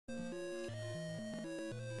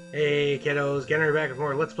Hey kiddos, Gjenrei back with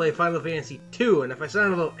more Let's Play Final Fantasy II, and if I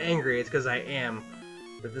sound a little angry, it's because I am.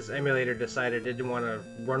 But this emulator decided it didn't want to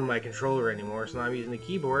run my controller anymore, so now I'm using the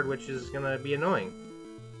keyboard, which is going to be annoying.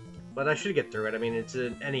 But I should get through it. I mean, it's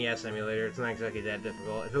an NES emulator, it's not exactly that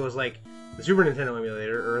difficult. If it was like the Super Nintendo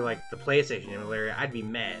emulator, or like the PlayStation emulator, I'd be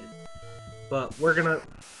mad. But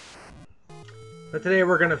today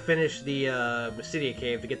we're gonna finish the Mysidian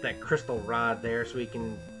Cave to get that crystal rod there so we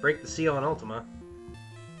can break the seal on Ultima.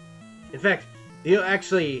 In fact, we get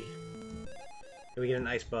an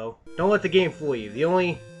ice bow. Don't let the game fool you. The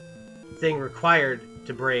only thing required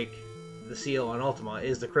to break the seal on Ultima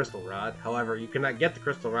is the crystal rod. However, you cannot get the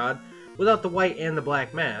crystal rod without the white and the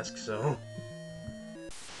black mask, so...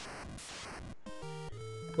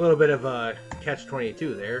 a little bit of a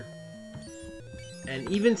catch-22 there.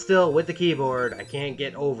 And even still, with the keyboard, I can't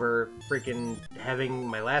get over freaking having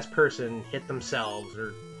my last person hit themselves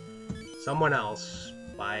or someone else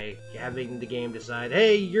by having the game decide,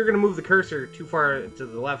 hey, you're going to move the cursor too far to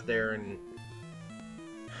the left there, and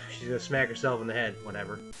she's going to smack herself in the head,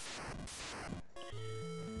 whatever.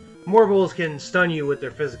 Morgels can stun you with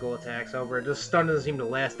their physical attacks, however, this stun doesn't seem to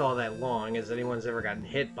last all that long, as anyone who's ever gotten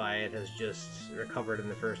hit by it has just recovered in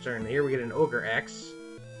the first turn. Here we get an Ogre X.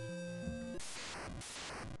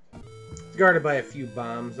 It's guarded by a few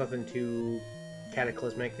bombs, nothing too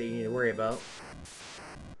cataclysmic that you need to worry about.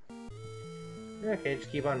 Okay,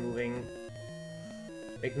 just keep on moving.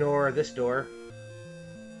 Ignore this door.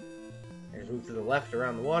 And just move to the left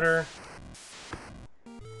around the water.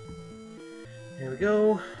 There we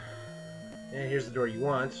go. And here's the door you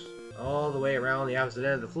want. All the way around the opposite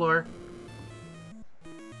end of the floor.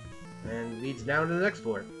 And leads down to the next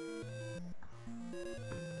floor.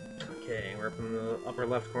 Okay, we're up in the upper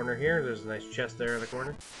left corner here. There's a nice chest there in the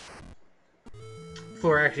corner. The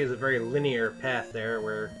floor actually has a very linear path there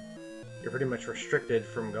where you're pretty much restricted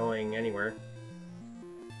from going anywhere.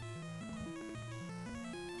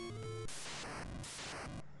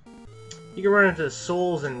 You can run into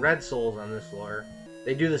souls and red souls on this floor.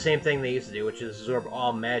 They do the same thing they used to do, which is absorb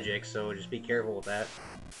all magic, so just be careful with that.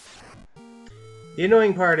 The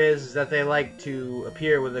annoying part is that they like to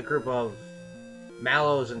appear with a group of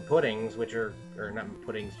mallows and puddings, which are, or not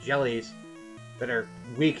puddings, jellies, that are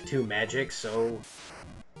weak to magic, so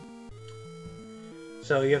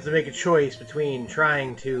you have to make a choice between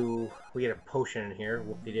trying to... we get a potion in here,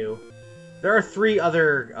 whoop-de-doo. There are 3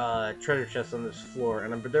 other treasure chests on this floor,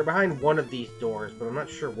 and they're behind one of these doors, but I'm not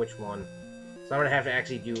sure which one. So I'm going to have to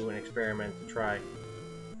actually do an experiment to try.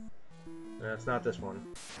 No, it's not this one.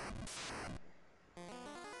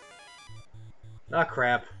 Ah,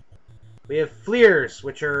 crap. We have fleers,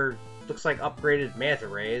 which are, looks like upgraded manta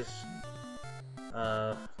rays.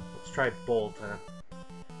 Let's try bolt, huh?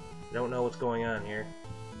 I don't know what's going on here.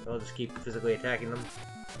 I'll just keep physically attacking them.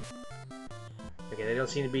 Okay, they don't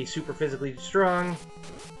seem to be super physically strong.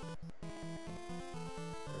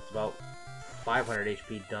 That's about 500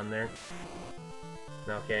 HP done there.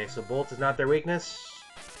 Okay, so bolt is not their weakness.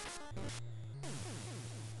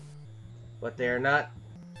 But they are not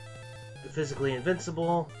physically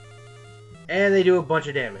invincible. And they do a bunch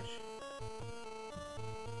of damage.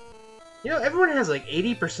 You know, everyone has like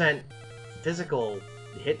 80% physical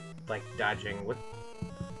hit, like, dodging. What?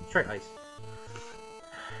 Let's try ice.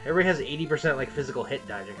 Everybody has 80% like physical hit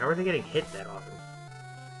dodging. How are they getting hit that often?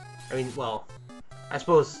 I mean, well, I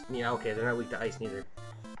suppose, you know, okay, they're not weak to ice neither.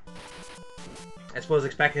 I suppose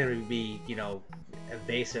expecting them to be, you know,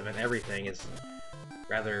 evasive and everything is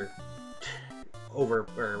rather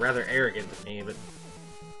rather arrogant to me, but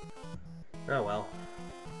oh well.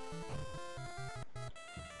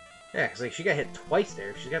 Yeah, because like she got hit twice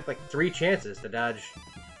there. She's got like 3 chances to dodge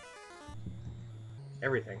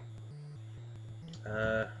everything.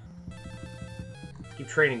 Keep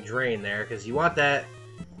training Drain there, because you want that,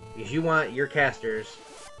 because you want your casters,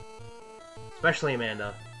 especially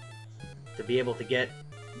Amanda, to be able to get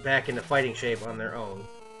back into fighting shape on their own.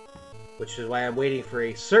 Which is why I'm waiting for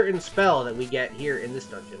a certain spell that we get here in this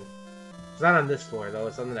dungeon. It's not on this floor, though.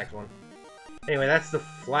 It's on the next one. Anyway, that's the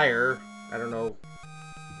flyer. I don't know.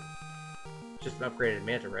 Just an upgraded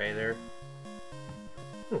manta ray there.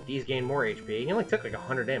 These gain more HP. He only took like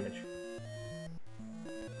 100 damage.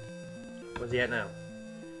 What's he at now?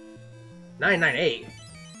 998.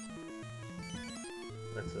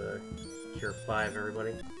 That's a cure 5,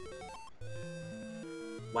 everybody.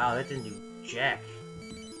 Wow, that didn't do jack.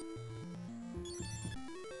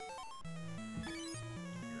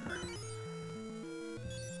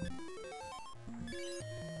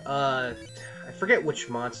 I forget which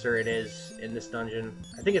monster it is in this dungeon.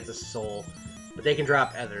 I think it's a soul. But they can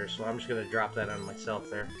drop others, so I'm just gonna drop that on myself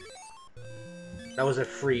there. That was a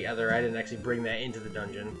free other. I didn't actually bring that into the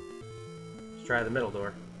dungeon. Let's try the middle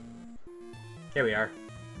door. Here we are.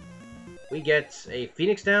 We get a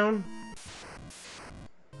Phoenix down.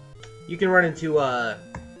 You can run into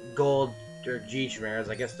gold or G chimeras,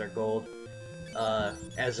 I guess they're gold,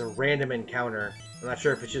 as a random encounter. I'm not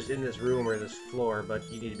sure if it's just in this room or this floor, but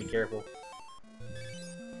you need to be careful.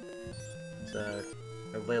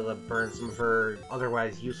 Layla burned some of her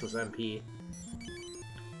otherwise useless MP.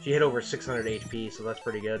 She hit over 600 HP, so that's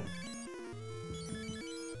pretty good.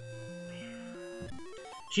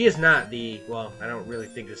 She is not the... Well, I don't really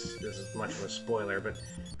think this is much of a spoiler, but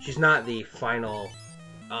she's not the final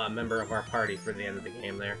member of our party for the end of the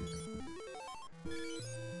game there.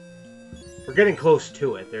 We're getting close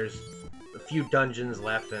to it. There's a few dungeons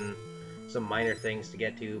left and some minor things to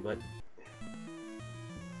get to, but...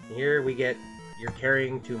 Here we get... You're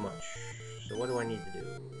carrying too much. So what do I need to do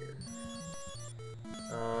here?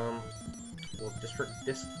 We'll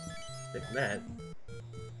disconnect that.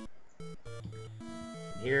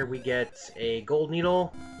 Here we get a gold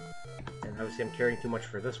needle, and obviously I'm carrying too much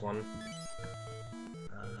for this one.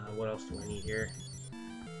 What else do I need here?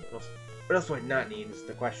 What else do I not need is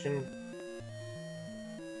the question.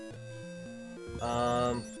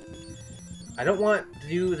 I don't want to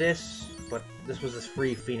do this, but this was this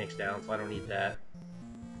free Phoenix down, so I don't need that.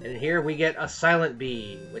 And here we get a Silent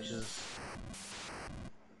Bee, which is...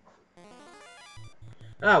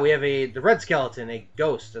 Ah, we have the red skeleton, a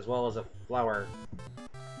ghost, as well as a flower.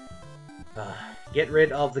 Get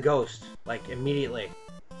rid of the ghost, like, immediately.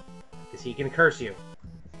 Because he can curse you.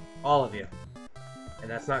 All of you.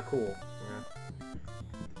 And that's not cool. Yeah.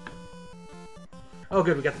 Oh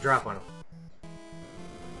good, we got the drop on him.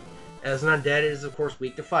 As an undead, it is of course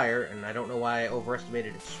weak to fire, and I don't know why I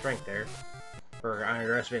overestimated its strength there. Or I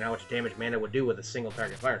underestimated how much damage mana would do with a single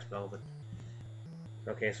target fire spell, but...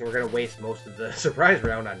 Okay, so we're gonna waste most of the surprise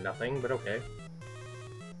round on nothing, but okay.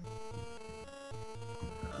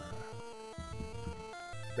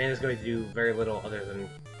 Mana's going to do very little other than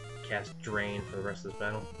cast Drain for the rest of this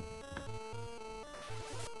battle.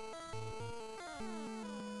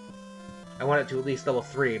 I want it to at least level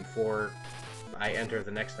 3 before I enter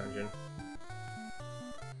the next dungeon.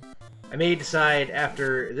 I may decide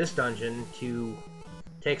after this dungeon to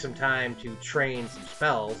take some time to train some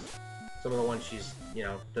spells. Some of the ones she's, you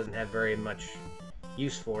know, doesn't have very much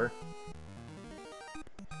use for.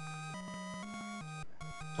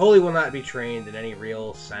 Holy will not be trained in any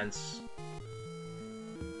real sense.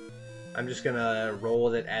 I'm just gonna roll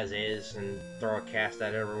with it as is and throw a cast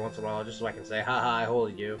at it every once in a while just so I can say, haha, I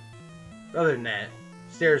holy you. Other than that,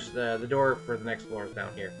 stairs, the door for the next floor is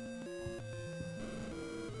down here.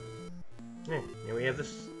 Yeah, here we have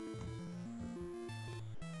this.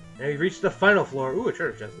 Now we've reached the final floor. Ooh, a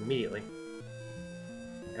treasure chest immediately.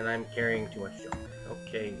 And I'm carrying too much junk.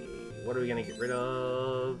 Okay, what are we gonna get rid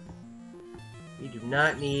of? We do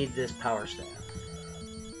not need this power staff.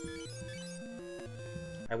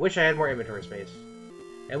 I wish I had more inventory space.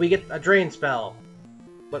 And we get a drain spell,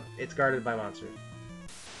 but it's guarded by monsters.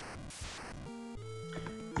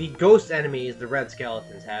 The ghost enemies, the red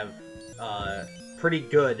skeletons, have pretty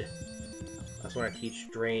good... I just want to teach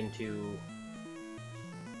Drain to...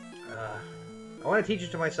 I want to teach it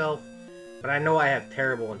to myself, but I know I have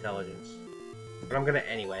terrible intelligence. But I'm gonna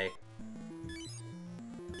anyway.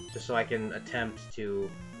 Just so I can attempt to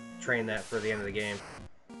train that for the end of the game.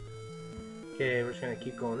 Okay, we're just gonna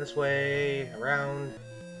keep going this way, around.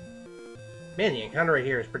 Man, the encounter right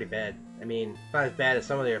here is pretty bad. I mean, not as bad as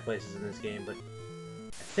some of the other places in this game, but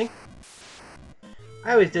I think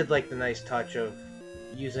I always did like the nice touch of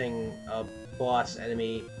using a boss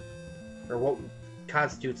enemy, or what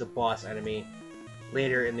constitutes a boss enemy,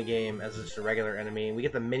 later in the game as just a regular enemy. We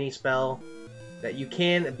get the mini spell that you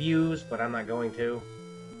can abuse, but I'm not going to.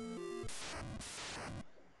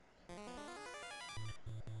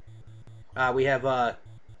 We have,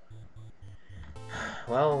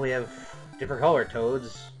 well, we have different colored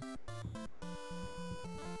toads.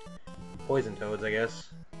 Poison toads, I guess.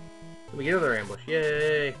 We get another ambush.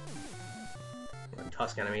 Yay! A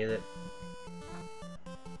Tusk enemy that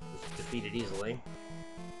was defeated easily.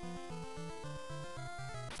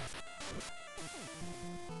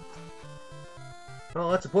 Well,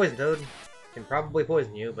 that's a poison toad. Can probably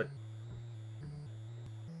poison you, but...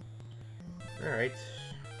 Alright.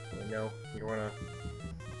 No, you want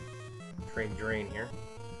to train Drain here.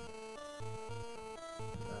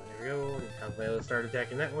 There we go. And hopefully I'll start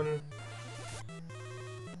attacking that one.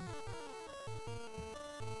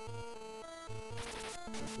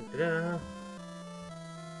 Ta-da!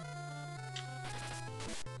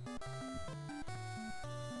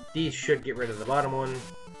 These should get rid of the bottom one.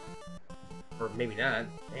 Or maybe not.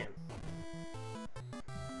 Damn.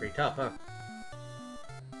 Pretty tough, huh?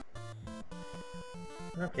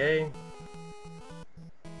 Okay.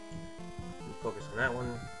 Focus on that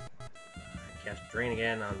one. Cast Drain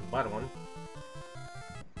again on the bottom one.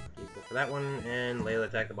 Equal for that one, and Layla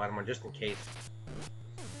attack the bottom one just in case.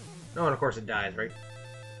 No, and of course it dies, right?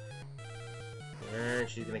 And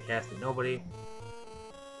she's gonna cast at nobody.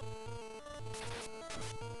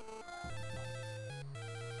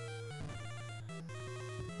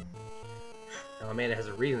 Now Amanda has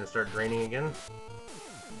a reason to start draining again.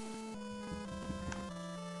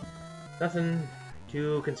 Nothing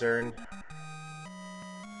too concerned.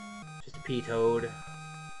 Just a P-Toad.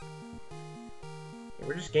 Yeah,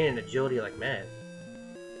 we're just gaining agility like mad.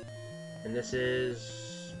 And this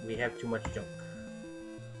is... we have too much junk.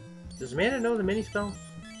 Does Amanda know the mini-spell?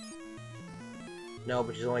 No,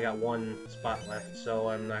 but she's only got one spot left, so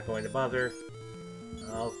I'm not going to bother.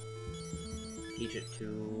 I'll teach it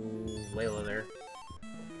to Layla there.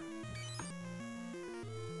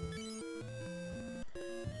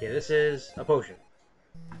 Okay, this is a potion.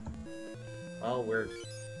 Well, we're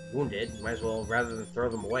wounded. Might as well, rather than throw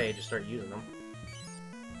them away, just start using them.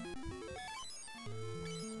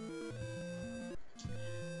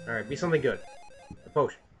 Alright, be something good. A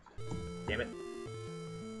potion. Damn it.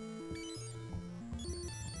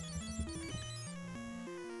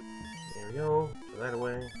 There we go. Throw that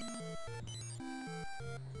away.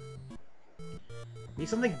 Be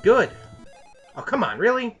something good! Oh, come on,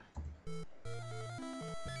 really?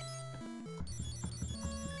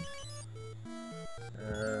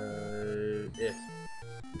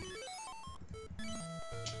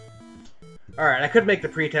 Alright, I could make the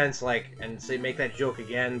pretense, like, and say make that joke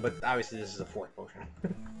again, but obviously this is a fourth potion.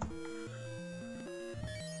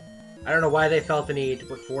 I don't know why they felt the need to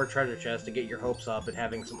put 4 treasure chests to get your hopes up and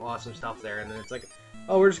having some awesome stuff there, and then it's like,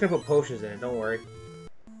 oh, we're just gonna put potions in it, don't worry.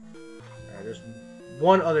 Alright, there's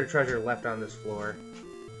one other treasure left on this floor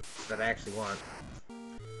that I actually want.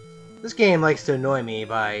 This game likes to annoy me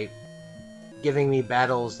by giving me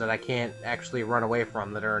battles that I can't actually run away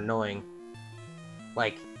from that are annoying.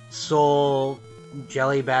 Like, soul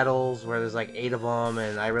jelly battles where there's like 8 of them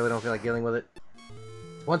and I really don't feel like dealing with it.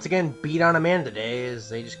 Once again, beat on Amanda today as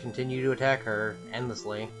they just continue to attack her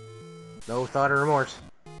endlessly. No thought or remorse.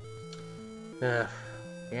 Ugh.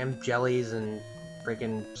 Damn jellies and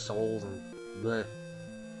freaking souls and bleh.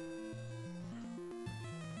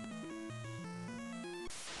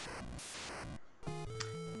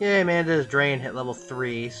 Yeah, Amanda's drain hit level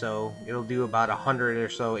 3, so it'll do about 100 or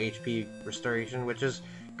so HP restoration, which is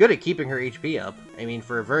good at keeping her HP up. I mean,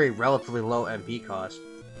 for a very relatively low MP cost.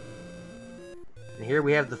 And here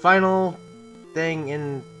we have the final thing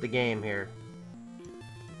in the game here.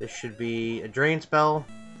 This should be a drain spell.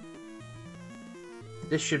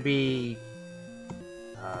 This should be...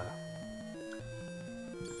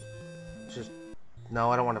 just... No,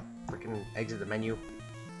 I don't want to freaking exit the menu.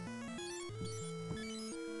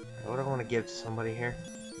 What do I want to give to somebody here?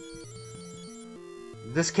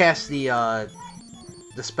 This casts the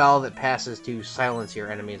spell that passes to silence your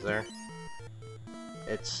enemies there.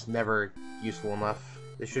 It's never useful enough.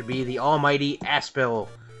 This should be the almighty Aspil,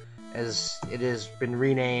 as it has been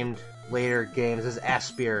renamed later games as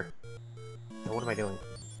Aspir. Now, what am I doing?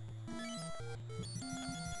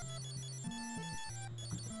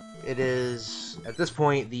 It is, at this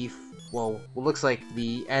point, the... well, what looks like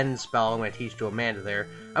the end spell I'm going to teach to Amanda there.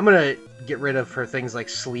 I'm going to get rid of her things like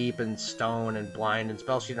sleep and stone and blind and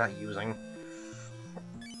spells she's not using.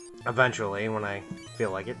 Eventually, when I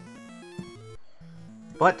feel like it.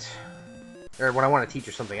 But, or when I want to teach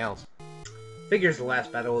her something else. Figures the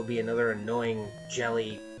last battle will be another annoying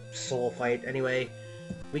jelly soul fight. Anyway,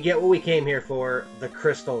 we get what we came here for, the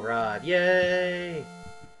Crystal Rod. Yay!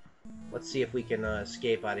 Let's see if we can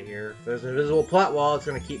escape out of here. If there's an invisible plot wall, it's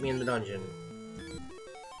going to keep me in the dungeon.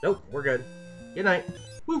 Nope, we're good. Good night.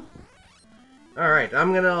 Woo! Alright,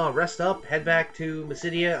 I'm going to rest up, head back to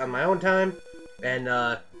Mysidia on my own time, and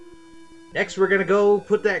next we're going to go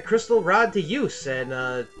put that crystal rod to use, and,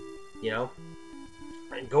 you know,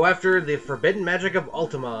 go after the forbidden magic of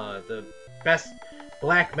Ultima, the best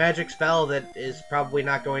black magic spell that is probably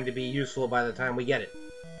not going to be useful by the time we get it.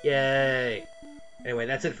 Yay! Anyway,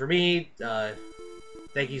 that's it for me.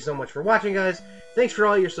 Thank you so much for watching, guys. Thanks for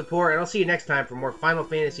all your support, and I'll see you next time for more Final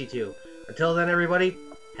Fantasy II. Until then, everybody,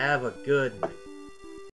 have a good night.